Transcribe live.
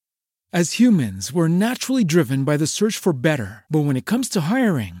As humans, we're naturally driven by the search for better. But when it comes to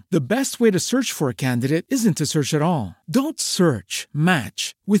hiring, the best way to search for a candidate isn't to search at all. Don't search,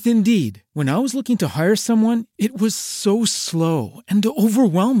 match with Indeed. When I was looking to hire someone, it was so slow and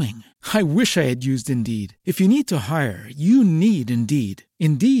overwhelming. I wish I had used Indeed. If you need to hire, you need Indeed.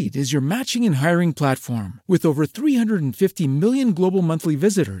 Indeed is your matching and hiring platform with over 350 million global monthly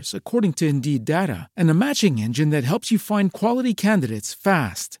visitors, according to Indeed data, and a matching engine that helps you find quality candidates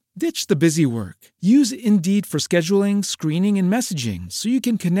fast. Ditch the busy work. Use Indeed for scheduling, screening, and messaging so you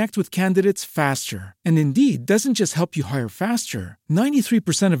can connect with candidates faster. And Indeed doesn't just help you hire faster.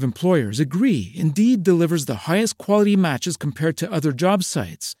 93% of employers agree Indeed delivers the highest quality matches compared to other job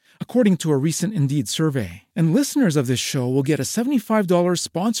sites, according to a recent Indeed survey. And listeners of this show will get a $75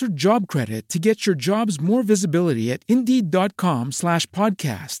 sponsored job credit to get your jobs more visibility at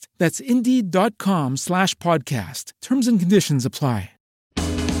Indeed.com/podcast. That's Indeed.com/podcast. Terms and conditions apply.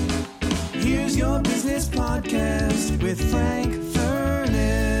 Here's Your Business Podcast with Frank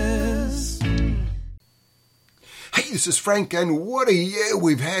Furness. Hey, this is Frank, and what a year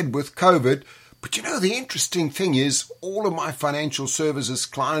we've had with COVID. But you know, the interesting thing is, all of my financial services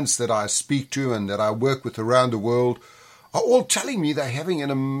clients that I speak to and that I work with around the world are all telling me they're having an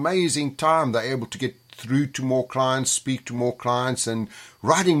amazing time. They're able to get through to more clients, speak to more clients, and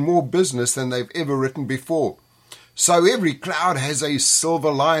writing more business than they've ever written before. So every cloud has a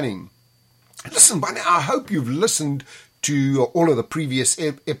silver lining. Listen, by now, I hope you've listened to all of the previous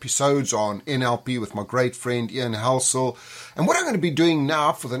episodes on NLP with my great friend Ian Halsell. And what I'm going to be doing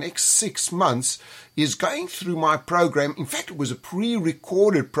now for the next 6 months is going through my program. In fact, it was a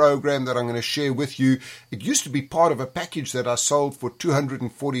pre-recorded program that I'm going to share with you. It used to be part of a package that I sold for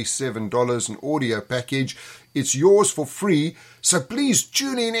 $247, an audio package. It's yours for free. So please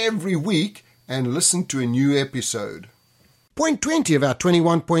tune in every week and listen to a new episode. Point 20 of our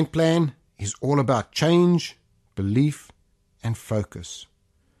 21-point plan is all about change, belief, and focus.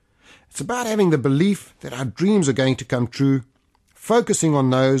 It's about having the belief that our dreams are going to come true, focusing on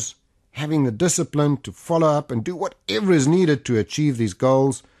those, having the discipline to follow up and do whatever is needed to achieve these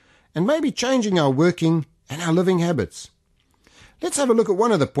goals, and maybe changing our working and our living habits. Let's have a look at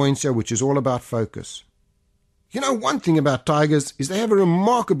one of the points here, which is all about focus. You know, one thing about tigers is they have a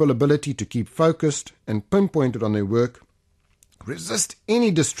remarkable ability to keep focused and pinpointed on their work, resist any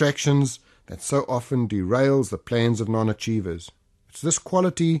distractions that so often derails the plans of non-achievers. It's this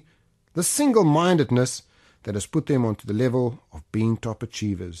quality, this single-mindedness, that has put them onto the level of being top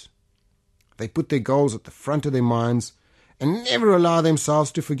achievers. They put their goals at the front of their minds and never allow themselves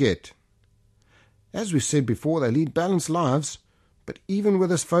to forget. As we've said before, they lead balanced lives, but even with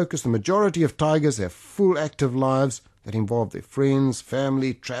this focus, the majority of tigers have full active lives that involve their friends,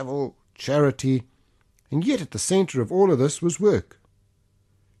 family, travel, charity, and yet at the center of all of this was work.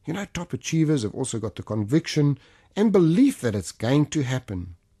 You know, top achievers have also got the conviction and belief that it's going to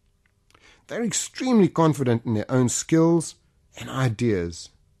happen. They're extremely confident in their own skills and ideas.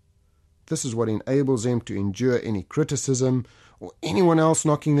 This is what enables them to endure any criticism or anyone else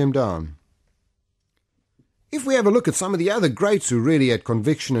knocking them down. If we have a look at some of the other greats who really had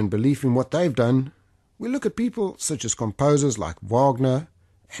conviction and belief in what they've done, we look at people such as composers like Wagner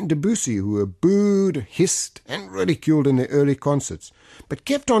and Debussy, who were booed, hissed, and ridiculed in their early concerts, but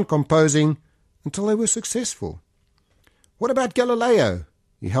kept on composing until they were successful. What about Galileo?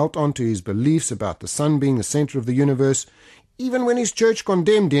 He held on to his beliefs about the sun being the center of the universe, even when his church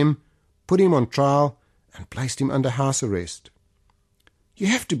condemned him, put him on trial, and placed him under house arrest. You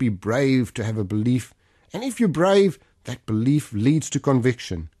have to be brave to have a belief, and if you're brave, that belief leads to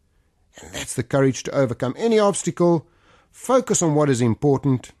conviction. And that's the courage to overcome any obstacle, focus on what is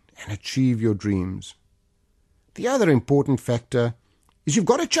important, and achieve your dreams. The other important factor is you've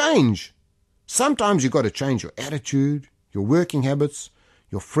got to change. Sometimes you've got to change your attitude, your working habits,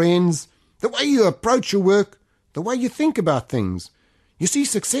 your friends, the way you approach your work, the way you think about things. You see,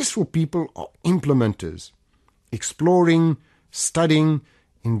 successful people are implementers. Exploring, studying,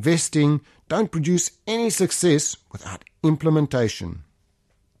 investing don't produce any success without implementation.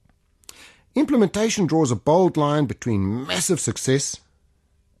 Implementation draws a bold line between massive success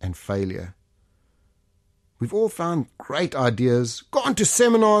and failure. We've all found great ideas, gone to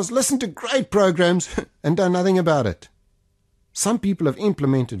seminars, listened to great programs, and done nothing about it. Some people have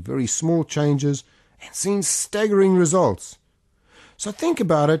implemented very small changes and seen staggering results. So think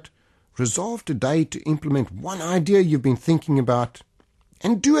about it. Resolve today to implement one idea you've been thinking about,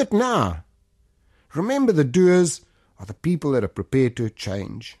 and do it now. Remember, the doers are the people that are prepared to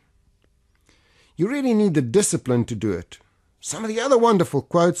change. You really need the discipline to do it. Some of the other wonderful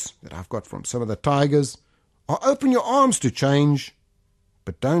quotes that I've got from some of the tigers are: open your arms to change,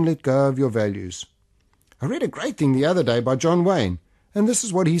 but don't let go of your values. I read a great thing the other day by John Wayne, and this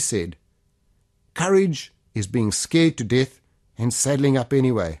is what he said. Courage is being scared to death and saddling up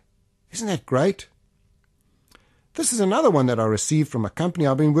anyway. Isn't that great? This is another one that I received from a company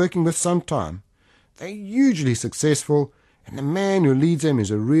I've been working with some time. They're hugely successful, and the man who leads them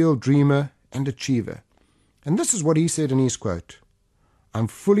is a real dreamer and achiever. And this is what he said in his quote. I'm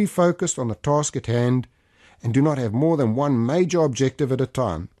fully focused on the task at hand and do not have more than one major objective at a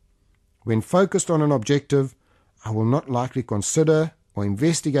time. When focused on an objective, I will not likely consider or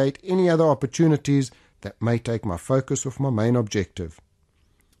investigate any other opportunities that may take my focus off my main objective.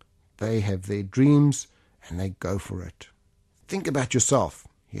 They have their dreams and they go for it. Think about yourself.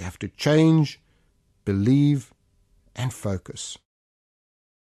 You have to change, believe, and focus.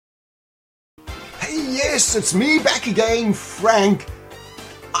 Hey, yes, it's me back again, Frank.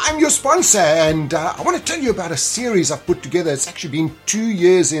 I'm your sponsor, and I want to tell you about a series I've put together. It's actually been 2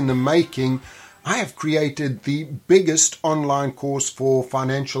 years in the making. I have created the biggest online course for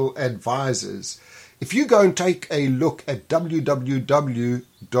financial advisors. If you go and take a look at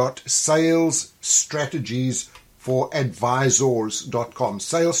www.salesstrategiesforadvisors.com,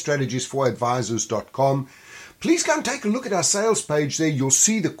 salesstrategiesforadvisors.com, please go and take a look at our sales page there. You'll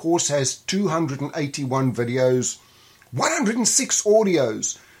see the course has 281 videos, 106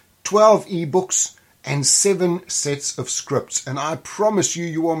 audios, 12 ebooks, and 7 sets of scripts. And I promise you,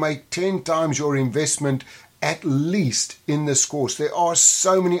 you will make 10 times your investment at least in this course. There are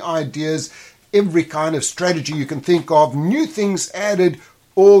so many ideas, every kind of strategy you can think of, new things added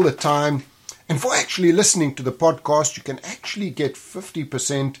all the time. And for actually listening to the podcast, you can actually get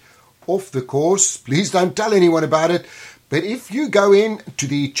 50% off the course. Please don't tell anyone about it. But if you go in to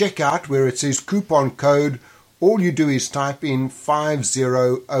the checkout where it says coupon code, all you do is type in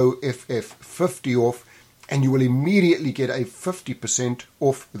 50OFF, 50 off, and you will immediately get a 50%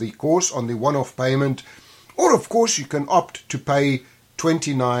 off the course on the one-off payment. Or, of course, you can opt to pay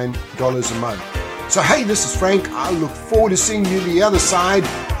 $29 a month. So, hey, this is Frank. I look forward to seeing you the other side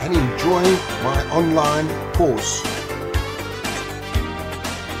and enjoying my online course.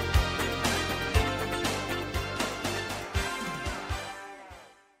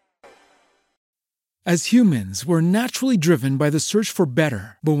 As humans, we're naturally driven by the search for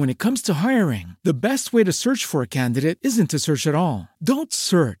better. But when it comes to hiring, the best way to search for a candidate isn't to search at all. Don't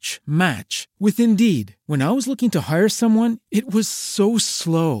search, match with Indeed. When I was looking to hire someone, it was so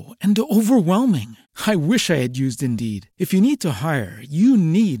slow and overwhelming. I wish I had used Indeed. If you need to hire, you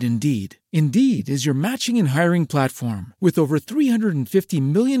need Indeed. Indeed is your matching and hiring platform with over 350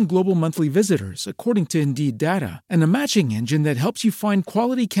 million global monthly visitors, according to Indeed data, and a matching engine that helps you find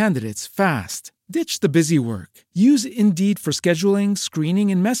quality candidates fast. Ditch the busy work. Use Indeed for scheduling, screening,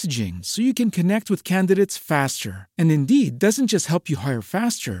 and messaging so you can connect with candidates faster. And Indeed doesn't just help you hire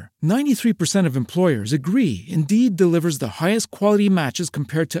faster. 93% of employers agree Indeed delivers the highest quality matches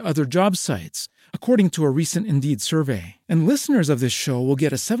compared to other job sites, according to a recent Indeed survey. And listeners of this show will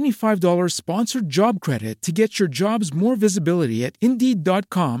get a $75 sponsored job credit to get your jobs more visibility at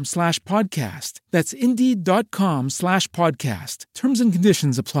Indeed.com/podcast. That's Indeed.com/podcast. Terms and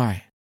conditions apply.